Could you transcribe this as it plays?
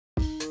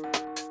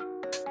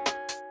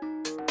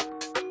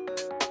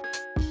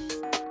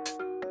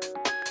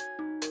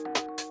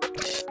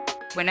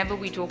Whenever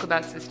we talk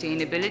about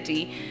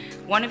sustainability,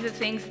 one of the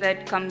things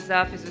that comes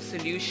up as a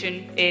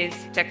solution is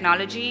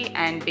technology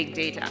and big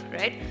data,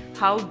 right?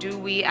 How do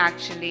we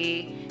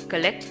actually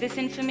collect this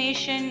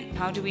information?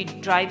 How do we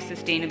drive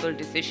sustainable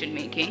decision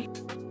making?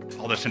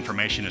 All this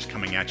information is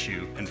coming at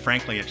you, and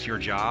frankly, it's your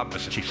job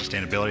as the Chief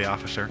Sustainability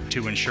Officer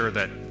to ensure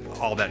that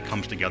all that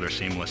comes together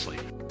seamlessly.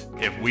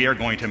 If we are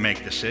going to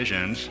make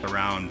decisions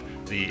around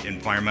the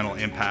environmental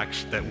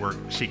impacts that we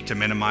seek to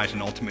minimize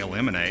and ultimately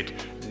eliminate,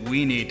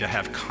 we need to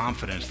have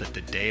confidence that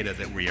the data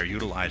that we are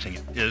utilizing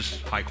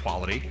is high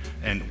quality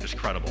and is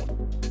credible.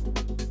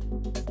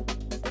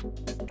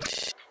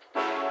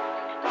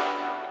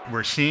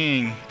 We're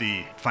seeing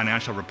the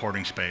financial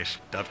reporting space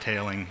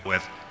dovetailing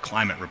with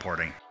climate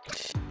reporting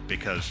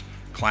because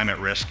climate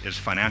risk is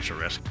financial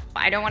risk.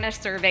 I don't want a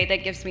survey that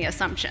gives me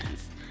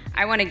assumptions.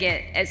 I want to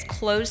get as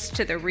close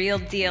to the real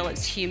deal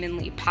as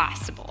humanly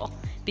possible.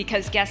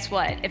 Because guess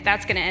what? If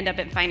that's going to end up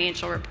in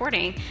financial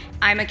reporting,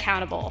 I'm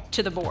accountable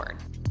to the board.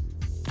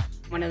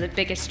 One of the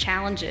biggest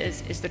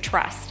challenges is the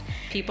trust.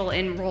 People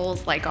in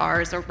roles like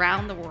ours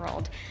around the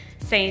world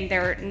saying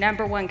their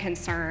number one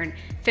concern,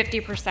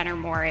 50% or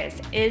more,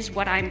 is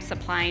what I'm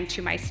supplying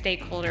to my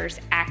stakeholders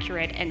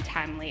accurate and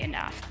timely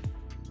enough?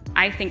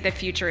 I think the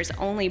future is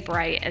only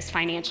bright as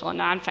financial and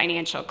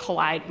non-financial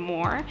collide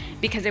more,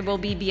 because it will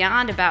be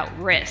beyond about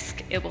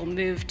risk. It will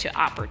move to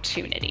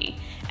opportunity,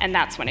 and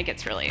that's when it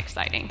gets really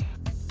exciting.